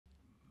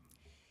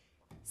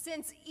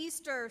Since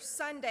Easter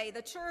Sunday,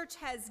 the church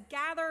has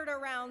gathered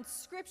around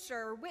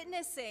Scripture,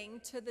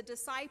 witnessing to the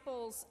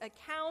disciples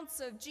accounts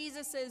of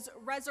Jesus'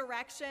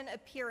 resurrection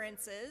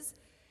appearances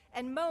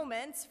and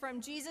moments from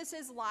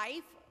Jesus'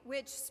 life,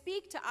 which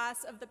speak to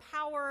us of the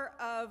power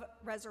of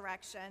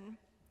resurrection.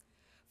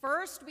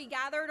 First, we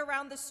gathered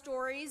around the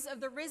stories of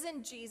the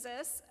risen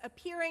Jesus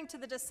appearing to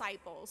the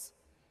disciples.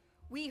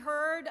 We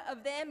heard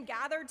of them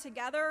gathered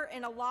together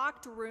in a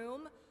locked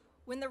room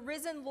when the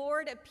risen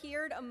Lord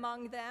appeared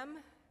among them,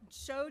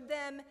 showed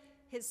them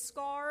his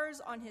scars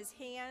on his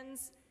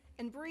hands,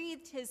 and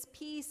breathed his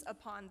peace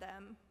upon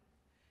them.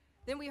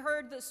 Then we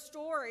heard the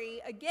story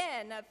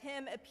again of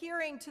him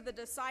appearing to the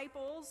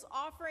disciples,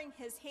 offering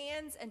his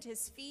hands and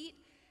his feet,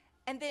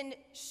 and then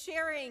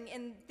sharing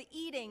in the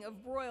eating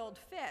of broiled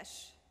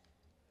fish.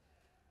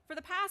 For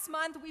the past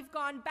month, we've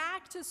gone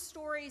back to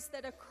stories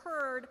that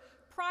occurred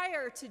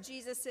prior to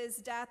Jesus'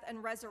 death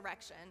and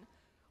resurrection,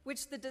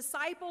 which the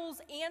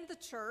disciples and the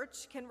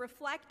church can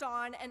reflect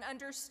on and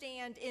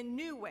understand in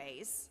new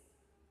ways.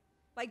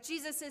 Like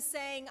Jesus is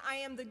saying, I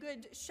am the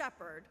good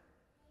shepherd,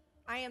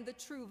 I am the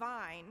true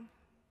vine.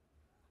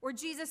 Or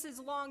Jesus'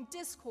 long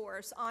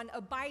discourse on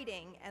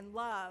abiding and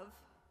love.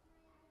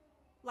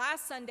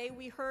 Last Sunday,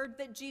 we heard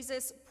that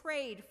Jesus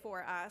prayed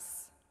for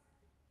us.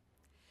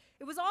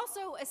 It was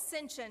also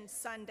Ascension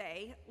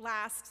Sunday,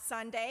 last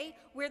Sunday,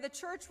 where the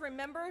church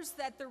remembers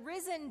that the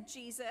risen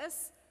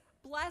Jesus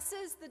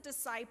blesses the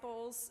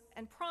disciples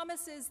and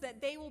promises that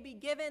they will be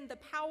given the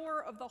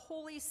power of the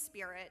Holy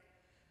Spirit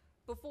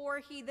before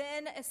he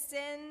then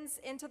ascends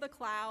into the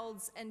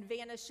clouds and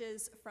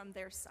vanishes from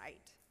their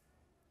sight.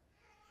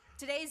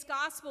 Today's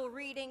gospel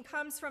reading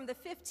comes from the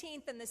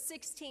 15th and the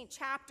 16th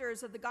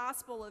chapters of the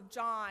Gospel of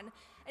John,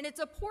 and it's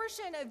a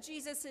portion of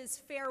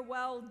Jesus'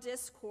 farewell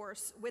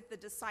discourse with the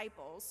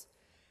disciples.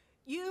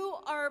 You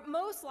are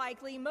most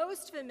likely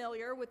most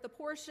familiar with the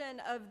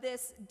portion of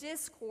this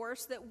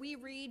discourse that we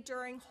read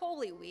during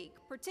Holy Week,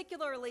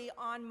 particularly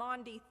on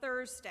Maundy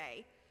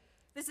Thursday.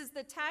 This is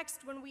the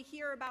text when we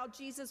hear about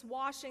Jesus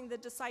washing the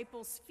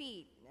disciples'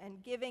 feet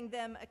and giving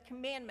them a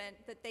commandment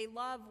that they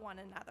love one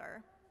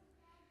another.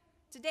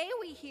 Today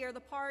we hear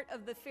the part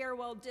of the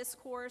farewell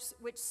discourse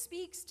which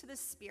speaks to the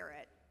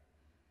Spirit.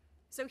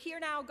 So hear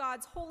now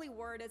God's holy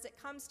word as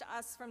it comes to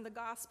us from the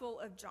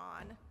Gospel of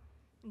John.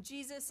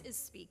 Jesus is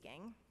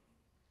speaking.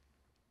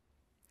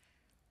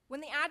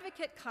 When the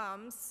advocate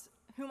comes,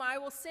 whom I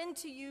will send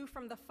to you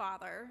from the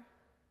Father,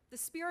 the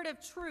Spirit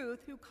of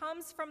truth who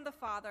comes from the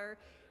Father,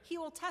 he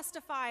will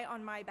testify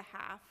on my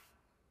behalf.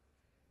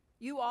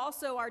 You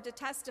also are to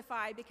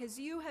testify because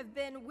you have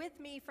been with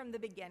me from the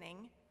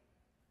beginning.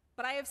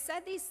 But I have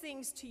said these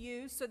things to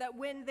you so that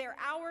when their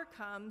hour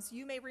comes,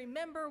 you may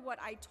remember what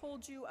I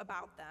told you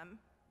about them.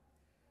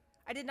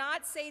 I did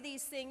not say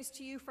these things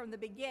to you from the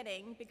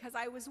beginning because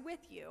I was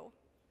with you.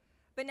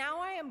 But now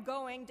I am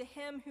going to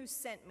him who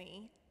sent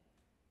me.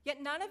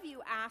 Yet none of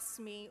you asks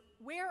me,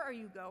 where are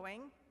you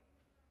going?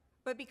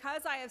 But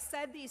because I have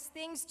said these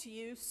things to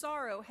you,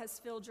 sorrow has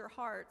filled your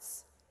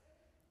hearts.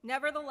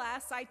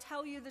 Nevertheless, I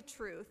tell you the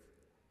truth.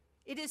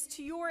 It is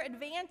to your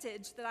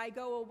advantage that I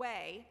go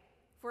away.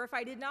 For if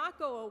I did not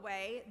go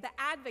away, the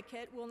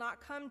advocate will not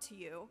come to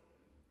you.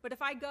 But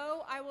if I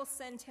go, I will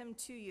send him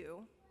to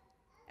you.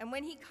 And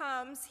when he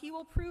comes, he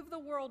will prove the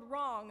world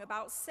wrong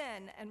about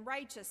sin and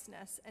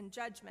righteousness and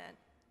judgment.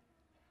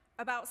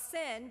 About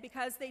sin,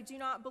 because they do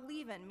not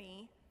believe in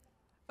me.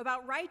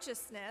 About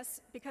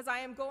righteousness, because I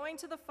am going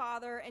to the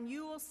Father and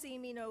you will see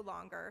me no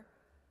longer.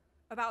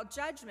 About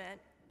judgment,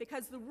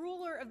 because the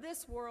ruler of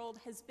this world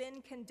has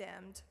been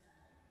condemned.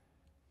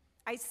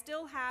 I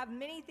still have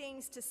many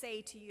things to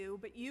say to you,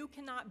 but you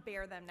cannot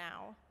bear them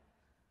now.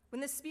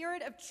 When the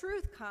Spirit of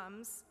truth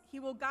comes, he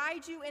will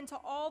guide you into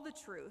all the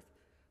truth,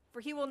 for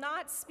he will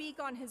not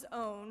speak on his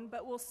own,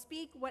 but will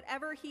speak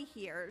whatever he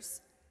hears,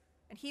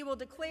 and he will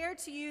declare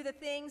to you the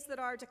things that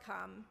are to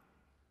come.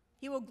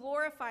 He will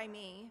glorify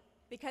me,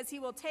 because he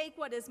will take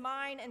what is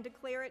mine and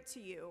declare it to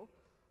you.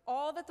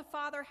 All that the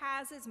Father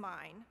has is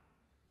mine.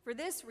 For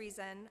this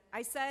reason,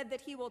 I said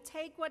that he will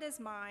take what is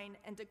mine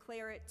and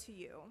declare it to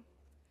you.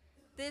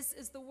 This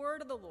is the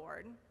word of the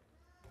Lord.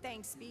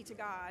 Thanks be to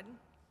God.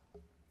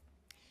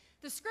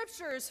 The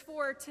scriptures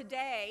for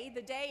today,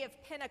 the day of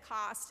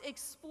Pentecost,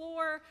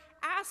 explore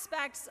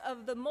aspects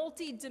of the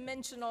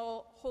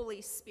multidimensional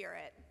Holy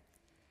Spirit.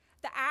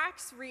 The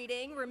Acts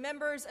reading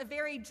remembers a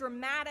very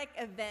dramatic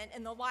event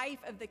in the life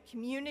of the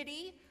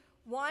community,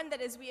 one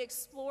that, as we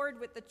explored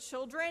with the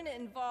children,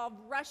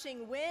 involved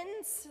rushing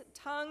winds,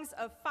 tongues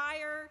of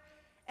fire,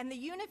 and the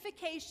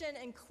unification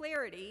and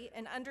clarity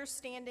and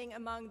understanding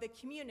among the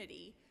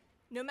community,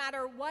 no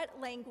matter what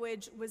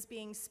language was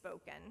being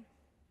spoken.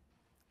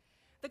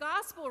 The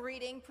gospel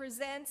reading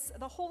presents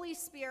the Holy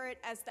Spirit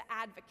as the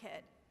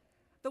advocate,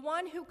 the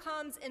one who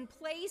comes in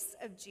place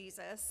of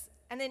Jesus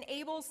and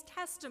enables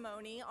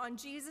testimony on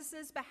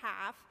Jesus'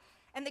 behalf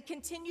and the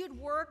continued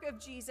work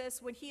of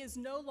Jesus when he is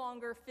no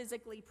longer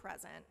physically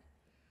present.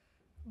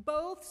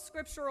 Both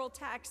scriptural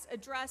texts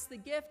address the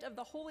gift of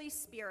the Holy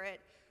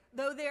Spirit,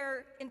 though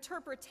their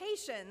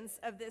interpretations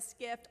of this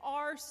gift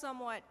are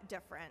somewhat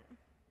different.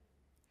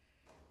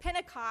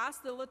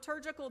 Pentecost, the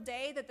liturgical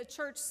day that the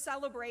church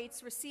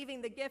celebrates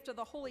receiving the gift of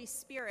the Holy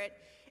Spirit,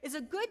 is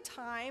a good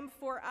time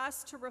for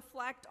us to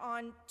reflect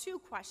on two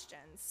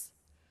questions.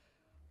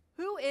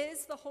 Who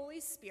is the Holy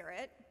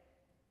Spirit?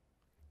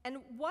 And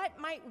what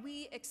might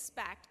we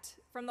expect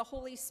from the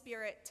Holy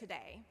Spirit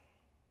today?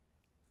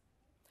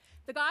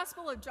 The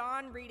Gospel of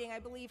John reading, I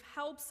believe,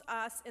 helps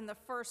us in the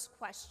first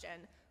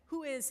question.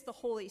 Who is the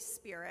Holy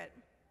Spirit?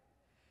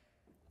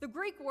 The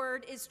Greek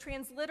word is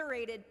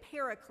transliterated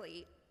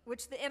paraclete,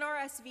 which the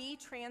NRSV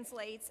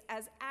translates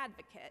as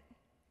advocate.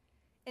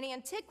 In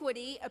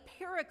antiquity, a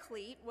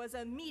paraclete was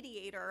a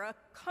mediator, a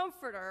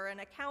comforter, and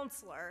a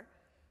counselor.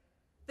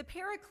 The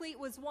paraclete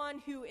was one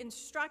who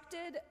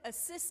instructed,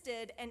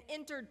 assisted, and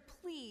entered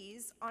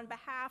pleas on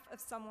behalf of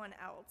someone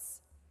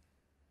else.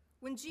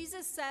 When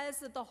Jesus says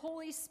that the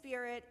Holy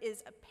Spirit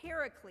is a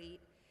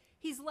paraclete,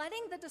 he's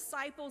letting the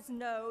disciples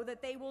know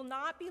that they will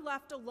not be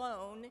left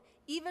alone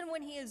even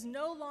when he is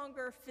no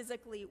longer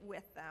physically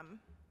with them.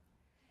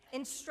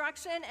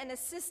 Instruction and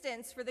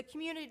assistance for the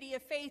community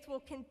of faith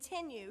will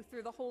continue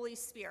through the Holy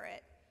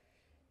Spirit.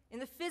 In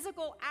the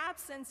physical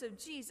absence of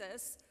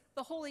Jesus,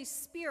 the Holy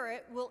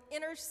Spirit will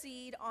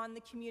intercede on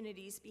the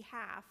community's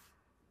behalf.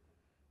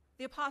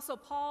 The Apostle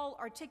Paul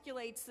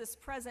articulates this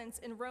presence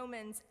in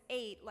Romans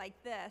 8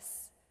 like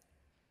this: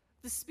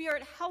 "The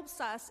Spirit helps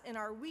us in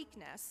our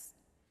weakness,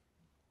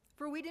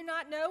 for we do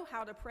not know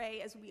how to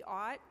pray as we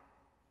ought,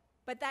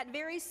 but that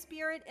very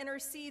Spirit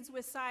intercedes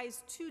with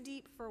sighs too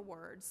deep for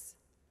words.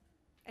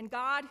 And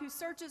God, who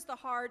searches the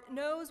heart,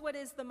 knows what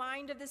is the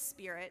mind of the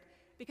Spirit,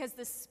 because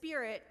the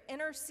Spirit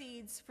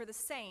intercedes for the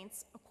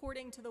saints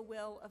according to the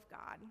will of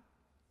God."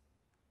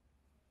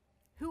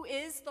 Who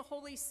is the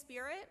Holy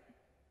Spirit?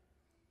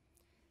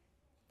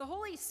 The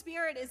Holy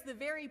Spirit is the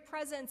very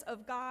presence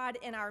of God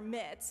in our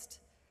midst,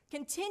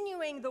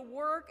 continuing the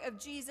work of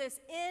Jesus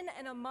in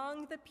and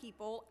among the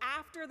people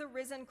after the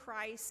risen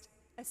Christ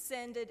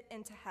ascended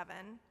into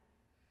heaven.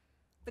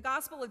 The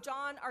Gospel of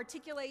John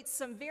articulates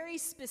some very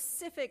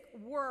specific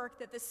work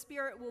that the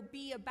Spirit will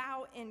be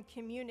about in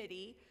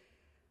community,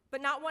 but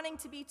not wanting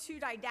to be too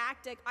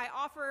didactic, I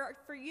offer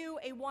for you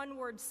a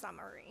one-word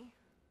summary: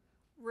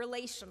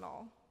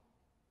 relational.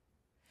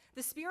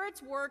 The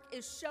Spirit's work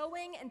is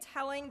showing and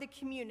telling the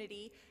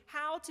community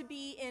how to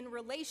be in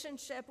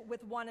relationship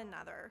with one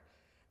another.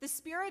 The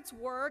Spirit's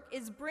work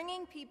is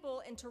bringing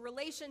people into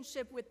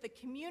relationship with the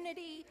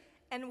community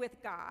and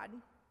with God.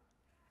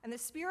 And the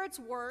Spirit's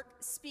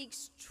work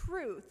speaks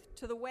truth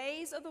to the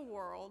ways of the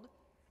world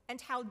and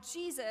how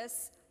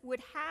Jesus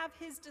would have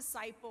his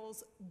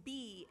disciples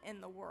be in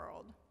the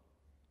world.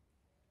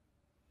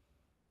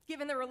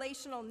 Given the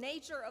relational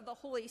nature of the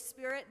Holy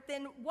Spirit,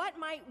 then what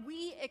might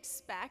we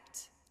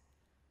expect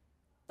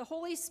the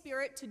Holy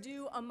Spirit to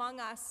do among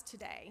us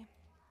today?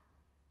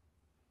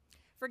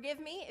 Forgive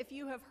me if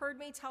you have heard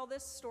me tell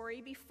this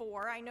story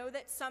before. I know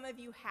that some of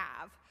you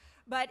have.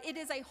 But it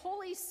is a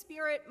Holy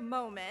Spirit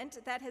moment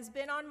that has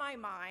been on my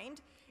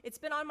mind. It's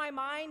been on my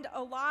mind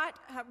a lot,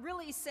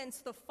 really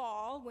since the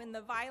fall, when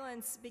the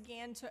violence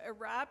began to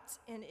erupt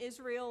in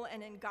Israel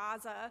and in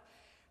Gaza.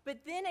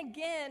 But then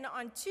again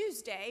on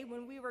Tuesday,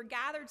 when we were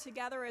gathered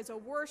together as a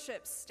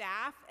worship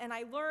staff, and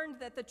I learned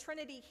that the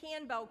Trinity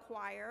Handbell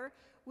Choir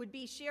would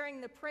be sharing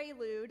the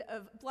prelude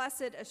of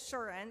Blessed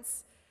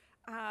Assurance,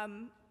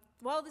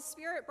 the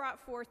Spirit brought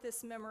forth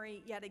this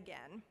memory yet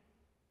again.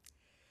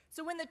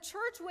 So when the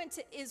church went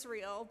to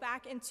Israel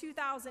back in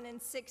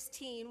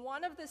 2016,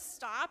 one of the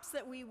stops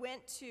that we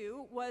went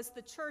to was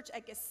the church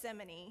at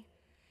Gethsemane.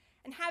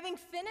 And having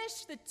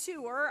finished the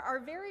tour, our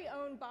very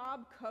own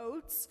Bob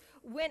Coates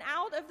went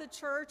out of the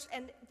church,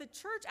 and the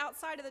church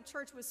outside of the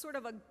church was sort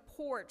of a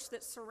porch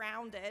that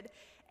surrounded.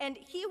 And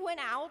he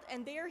went out,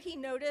 and there he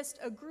noticed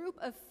a group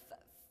of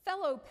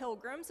fellow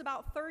pilgrims,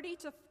 about 30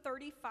 to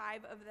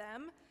 35 of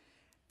them.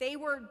 They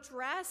were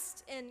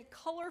dressed in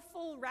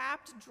colorful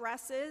wrapped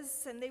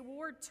dresses, and they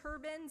wore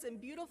turbans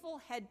and beautiful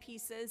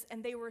headpieces,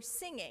 and they were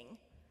singing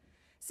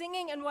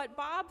in what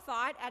Bob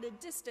thought at a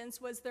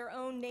distance was their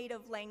own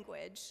native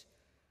language.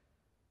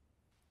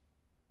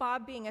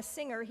 Bob, being a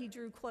singer, he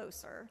drew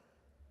closer.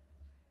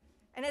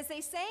 And as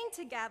they sang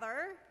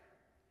together,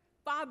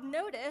 Bob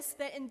noticed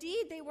that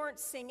indeed they weren't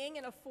singing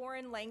in a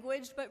foreign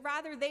language, but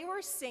rather they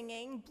were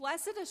singing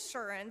Blessed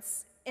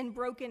Assurance in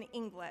broken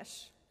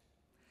English.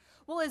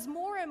 Well, as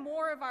more and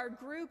more of our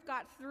group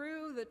got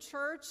through the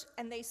church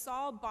and they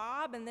saw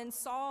Bob and then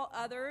saw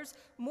others,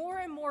 more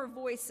and more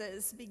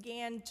voices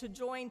began to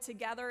join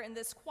together in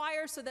this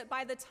choir, so that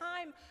by the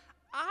time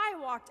I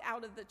walked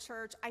out of the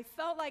church, I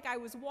felt like I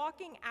was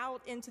walking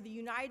out into the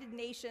United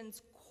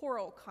Nations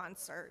choral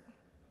concert.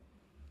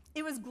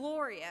 It was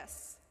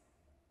glorious.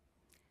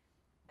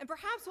 And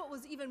perhaps what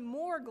was even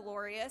more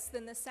glorious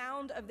than the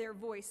sound of their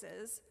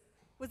voices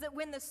was that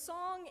when the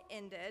song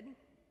ended,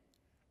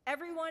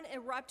 everyone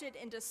erupted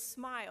into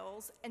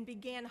smiles and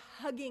began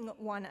hugging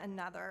one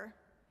another.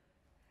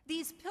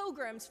 These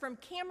pilgrims from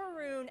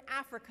Cameroon,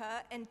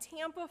 Africa, and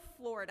Tampa,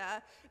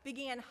 Florida,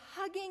 began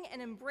hugging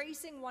and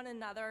embracing one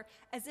another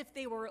as if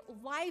they were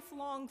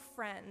lifelong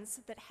friends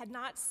that had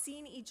not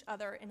seen each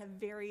other in a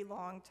very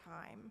long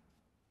time.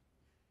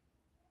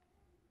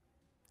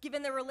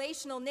 Given the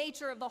relational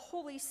nature of the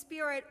Holy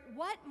Spirit,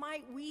 what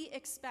might we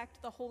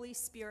expect the Holy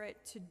Spirit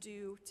to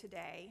do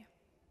today?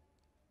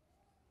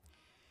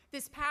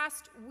 This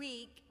past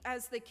week,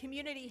 as the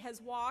community has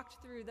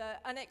walked through the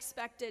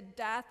unexpected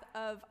death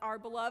of our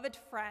beloved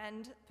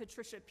friend,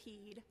 Patricia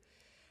Peed,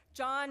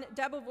 John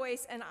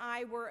Debevoise and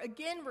I were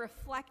again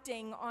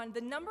reflecting on the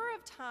number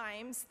of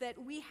times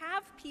that we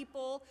have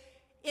people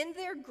in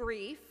their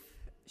grief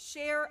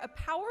share a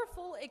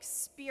powerful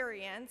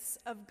experience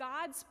of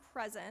God's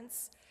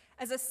presence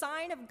as a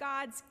sign of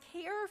God's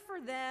care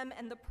for them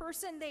and the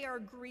person they are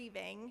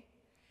grieving,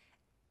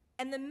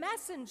 and the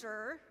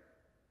messenger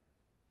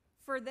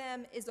for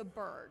them is a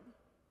bird.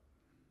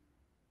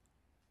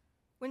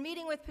 When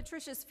meeting with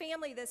Patricia's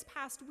family this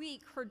past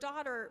week, her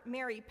daughter,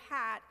 Mary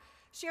Pat,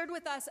 shared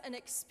with us an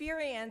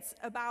experience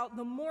about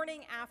the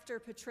morning after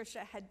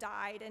Patricia had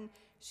died, and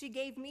she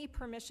gave me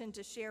permission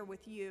to share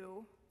with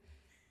you.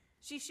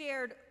 She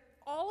shared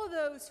all of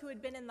those who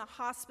had been in the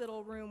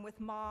hospital room with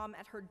Mom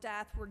at her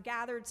death were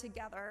gathered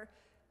together,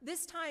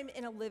 this time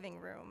in a living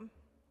room.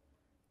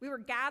 We were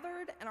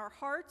gathered and our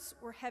hearts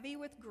were heavy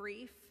with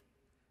grief,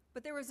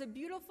 but there was a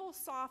beautiful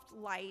soft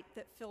light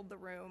that filled the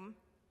room,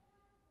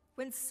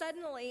 when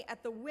suddenly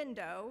at the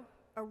window,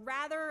 a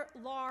rather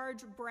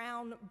large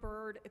brown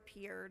bird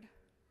appeared.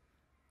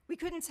 We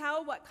couldn't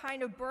tell what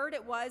kind of bird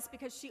it was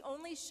because she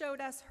only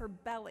showed us her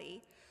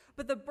belly,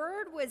 but the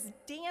bird was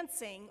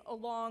dancing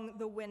along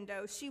the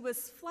window. She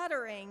was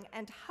fluttering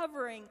and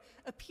hovering,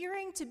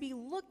 appearing to be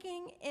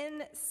looking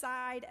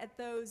inside at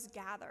those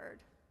gathered.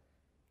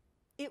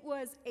 It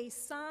was a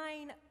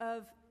sign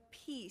of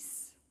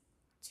peace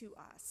to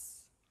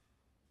us.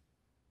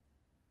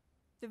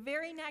 The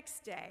very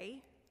next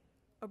day,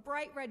 a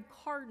bright red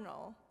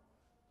cardinal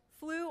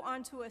flew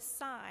onto a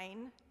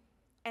sign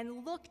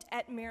and looked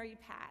at Mary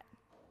Pat.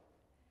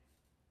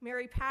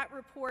 Mary Pat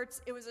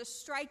reports it was a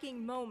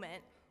striking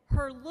moment,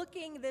 her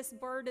looking this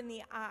bird in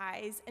the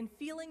eyes and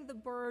feeling the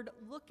bird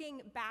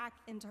looking back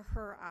into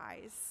her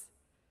eyes.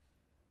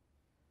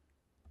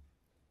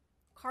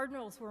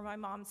 Cardinals were my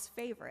mom's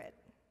favorite,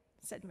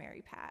 said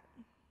Mary Pat.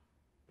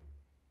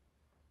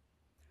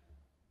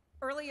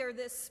 Earlier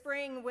this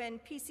spring, when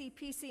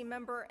PCPC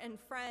member and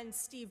friend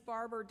Steve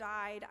Barber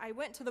died, I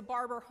went to the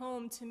Barber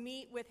home to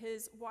meet with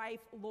his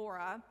wife,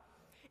 Laura.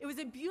 It was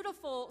a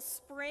beautiful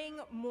spring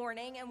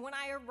morning, and when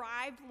I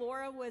arrived,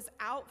 Laura was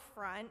out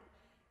front.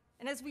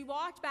 And as we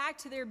walked back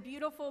to their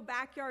beautiful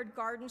backyard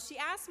garden, she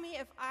asked me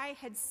if I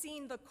had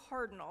seen the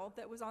cardinal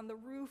that was on the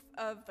roof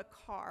of the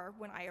car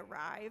when I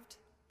arrived.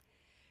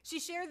 She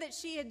shared that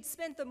she had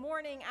spent the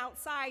morning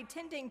outside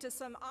tending to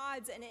some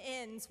odds and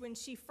ends when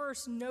she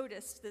first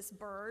noticed this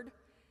bird.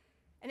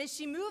 And as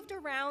she moved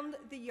around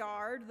the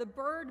yard, the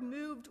bird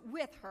moved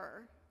with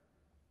her,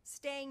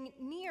 staying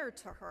near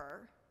to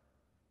her.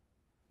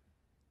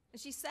 And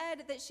she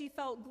said that she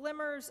felt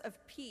glimmers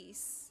of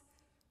peace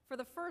for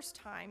the first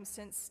time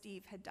since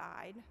Steve had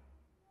died.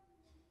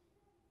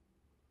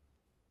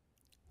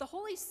 The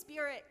Holy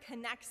Spirit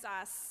connects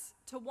us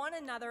to one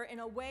another in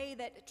a way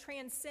that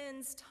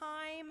transcends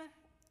time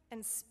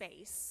and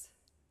space.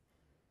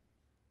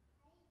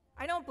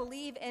 I don't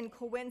believe in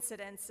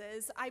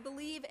coincidences. I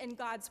believe in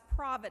God's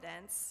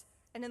providence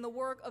and in the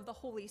work of the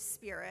Holy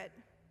Spirit.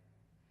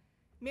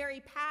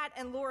 Mary Pat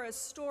and Laura's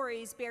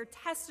stories bear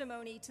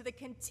testimony to the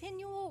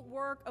continual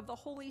work of the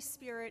Holy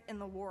Spirit in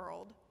the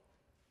world.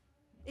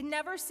 It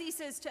never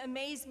ceases to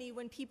amaze me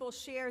when people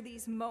share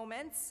these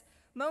moments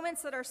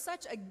that are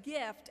such a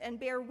gift and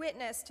bear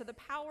witness to the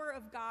power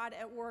of God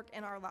at work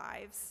in our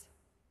lives.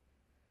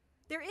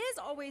 There is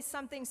always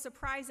something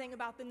surprising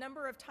about the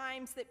number of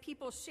times that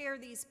people share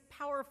these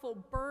powerful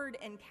bird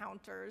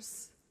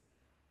encounters.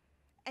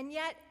 And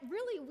yet,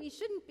 really, we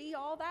shouldn't be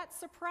all that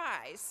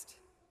surprised.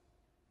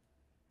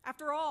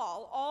 After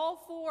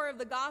all four of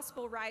the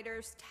gospel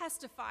writers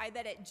testify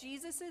that at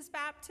Jesus'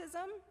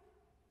 baptism,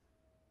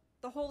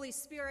 the Holy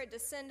Spirit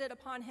descended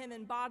upon him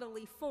in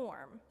bodily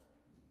form,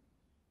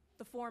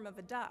 the form of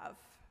a dove.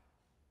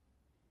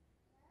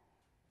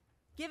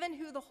 Given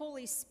who the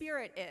Holy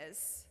Spirit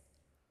is,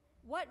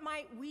 what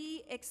might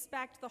we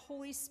expect the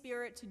Holy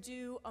Spirit to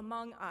do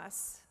among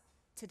us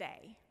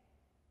today?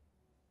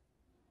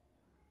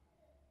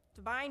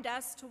 To bind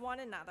us to one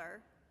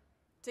another,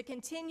 to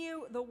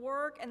continue the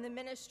work and the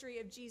ministry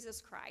of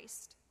Jesus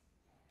Christ,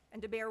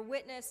 and to bear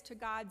witness to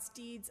God's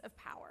deeds of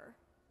power.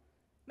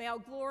 May all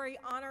glory,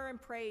 honor,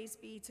 and praise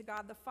be to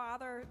God the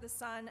Father, the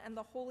Son, and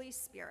the Holy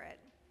Spirit.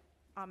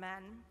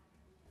 Amen.